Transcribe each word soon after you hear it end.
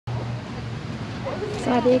ส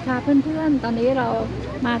วัสดีค่ะเพื่อนๆตอนนี้เรา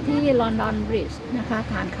มาที่ลอนดอนบริดจ์นะคะ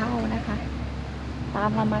ทางเข้านะคะตาม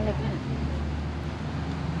เรามาเลยค่ะ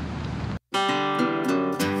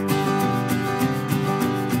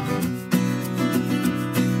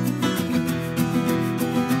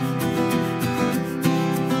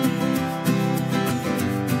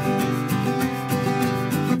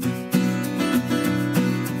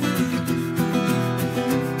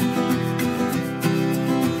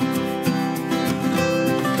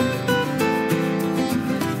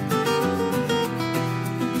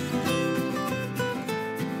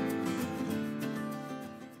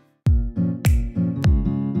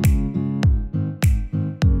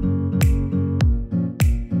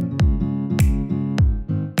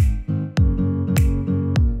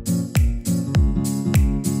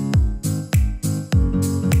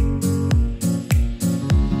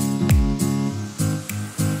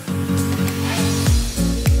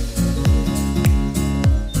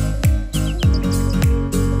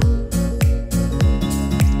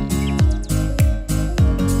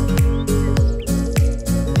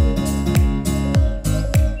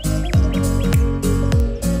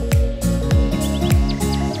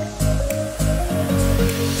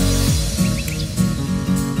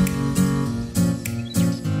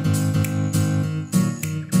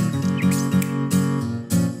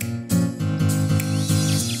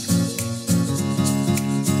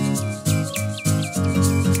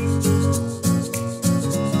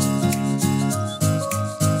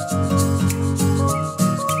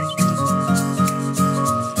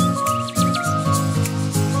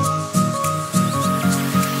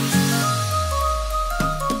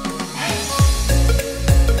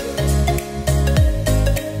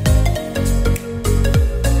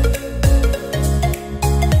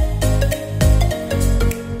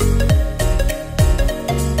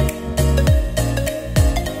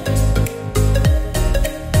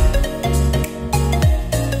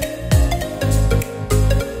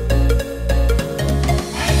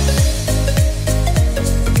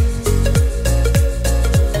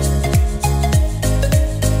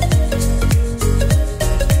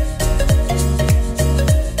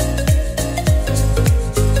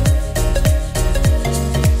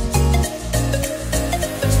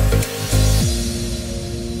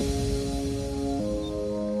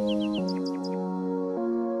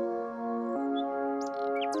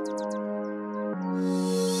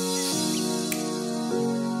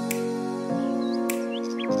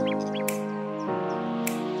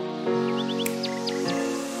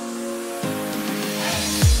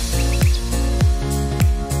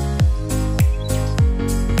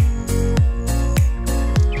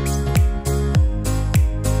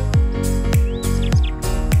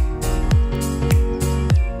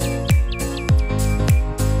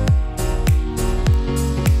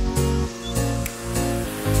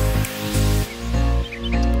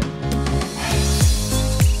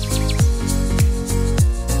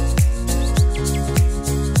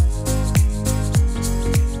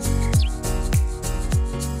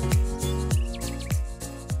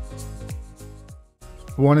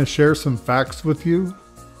I want to share some facts with you.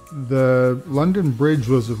 The London Bridge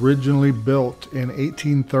was originally built in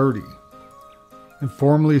 1830 and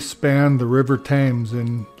formerly spanned the River Thames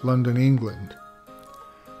in London, England.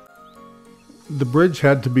 The bridge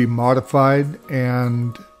had to be modified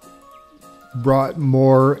and brought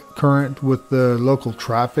more current with the local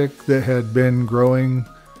traffic that had been growing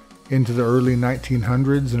into the early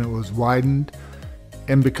 1900s, and it was widened.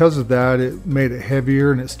 And because of that, it made it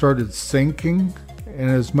heavier and it started sinking, and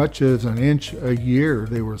as much as an inch a year,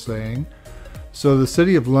 they were saying. So the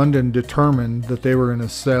City of London determined that they were going to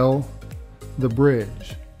sell the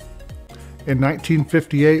bridge. In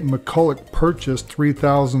 1958, McCulloch purchased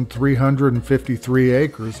 3,353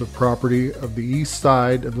 acres of property of the east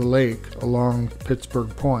side of the lake along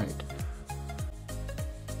Pittsburgh Point.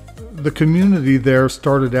 The community there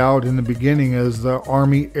started out in the beginning as the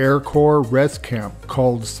Army Air Corps rest camp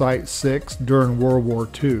called Site 6 during World War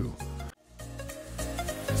II.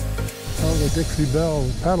 Oh, the Dixie Belle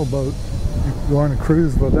paddle boat. You can go on a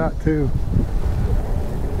cruise with that too.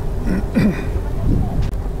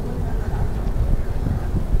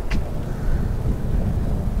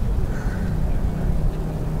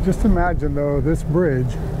 Just imagine though this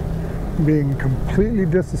bridge being completely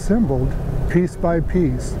disassembled piece by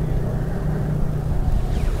piece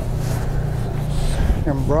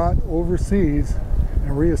and brought overseas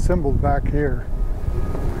and reassembled back here.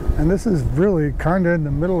 And this is really kind of in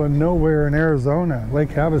the middle of nowhere in Arizona, Lake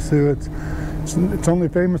Havasu. It's only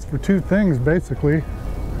famous for two things, basically.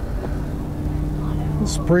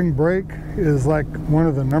 Spring break is like one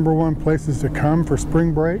of the #1 places to come for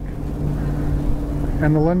spring break.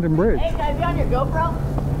 and the London Bridge. Hey, can I be on your GoPro?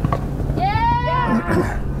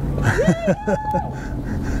 Yeah!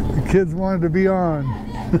 The kids wanted to be on.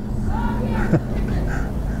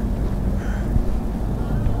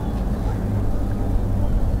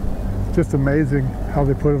 It's just amazing how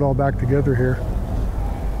they put it all back together here.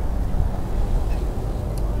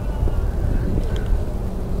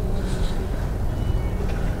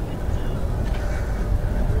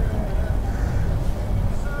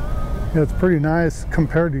 Yeah, it's pretty nice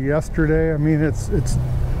compared to yesterday. I mean, it's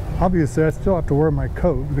obviously I still have to wear my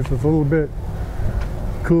coat because it's a little bit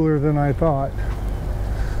cooler than I thought.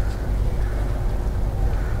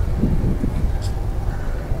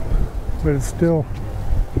 But it's still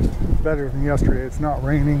better than yesterday. It's not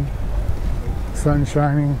raining, sun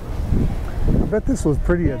shining. I bet this was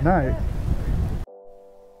pretty at night.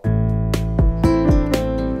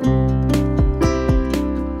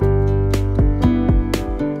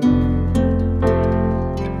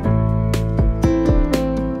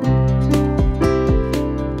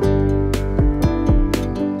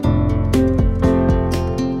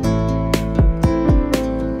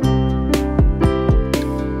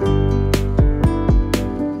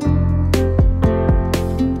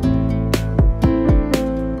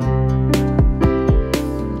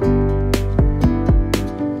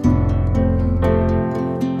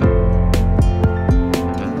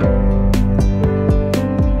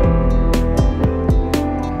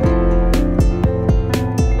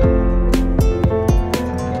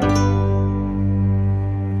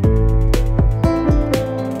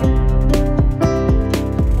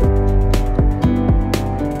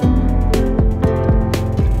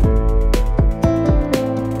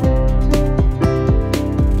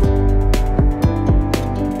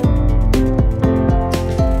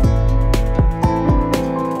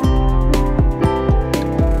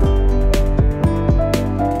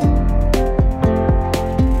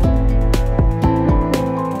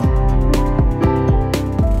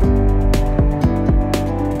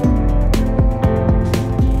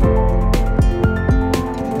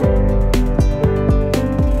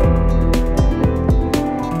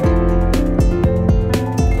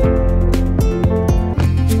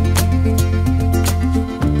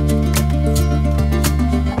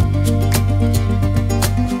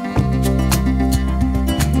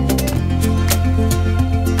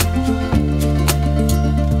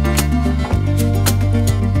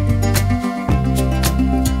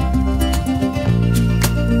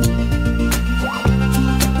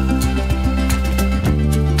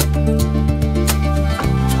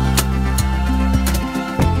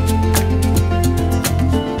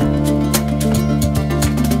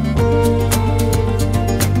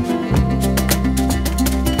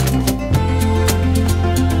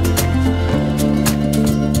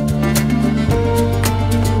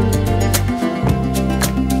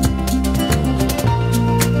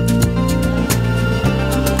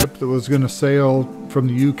 Was going to sail from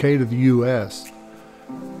the UK to the US,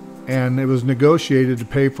 and it was negotiated to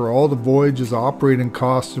pay for all the voyage's operating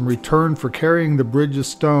costs in return for carrying the bridge's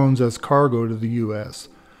stones as cargo to the US,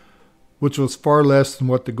 which was far less than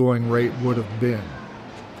what the going rate would have been.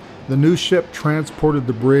 The new ship transported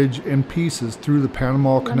the bridge in pieces through the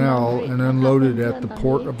Panama Canal and unloaded at the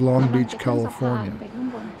port of Long Beach, California.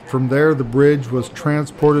 From there, the bridge was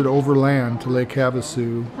transported overland to Lake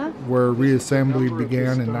Havasu, where reassembly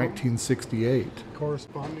began in 1968.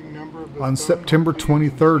 On September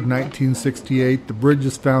 23, 1968, the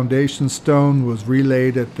bridge's foundation stone was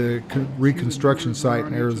relayed at the reconstruction site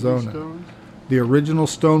in Arizona. The original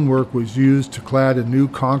stonework was used to clad a new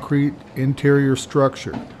concrete interior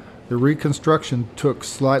structure. The reconstruction took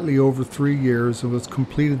slightly over 3 years and was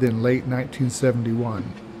completed in late 1971.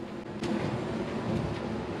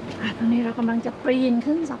 ตอนนี้เรากำลังจะปีน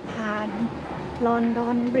ขึ้นสะพานลอนดอ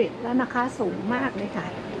นบริดจ์แล้วนะคะสูงมากเลยค่ะ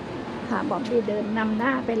ค่ะบอบบี้เดินนำหน้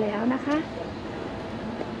าไปแล้วนะคะ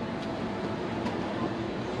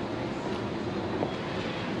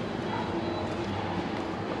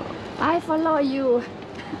I follow you.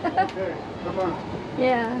 Okay, come on.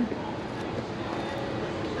 Yeah.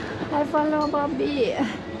 I follow Bobby.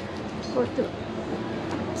 Go to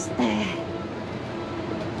stair.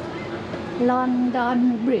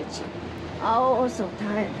 London Bridge. Oh, so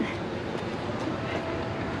tired.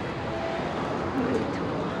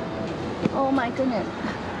 Oh my goodness.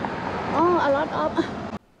 Oh, a lot of.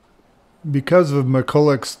 Because of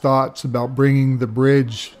McCulloch's thoughts about bringing the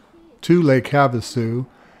bridge to Lake Havasu,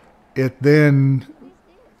 it then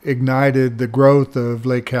ignited the growth of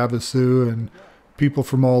Lake Havasu, and people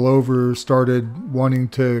from all over started wanting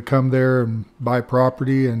to come there and buy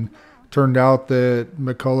property, and turned out that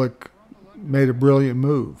McCulloch made a brilliant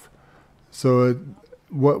move. So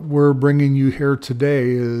what we're bringing you here today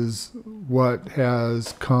is what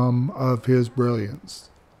has come of his brilliance.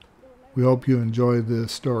 We hope you enjoy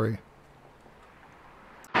this story.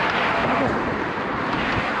 I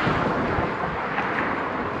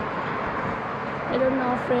don't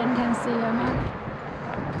know if friend can see or not.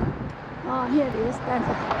 Oh, here it is. Stand.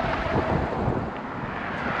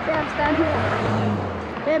 Sam, stand here.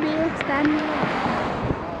 Baby, stand here.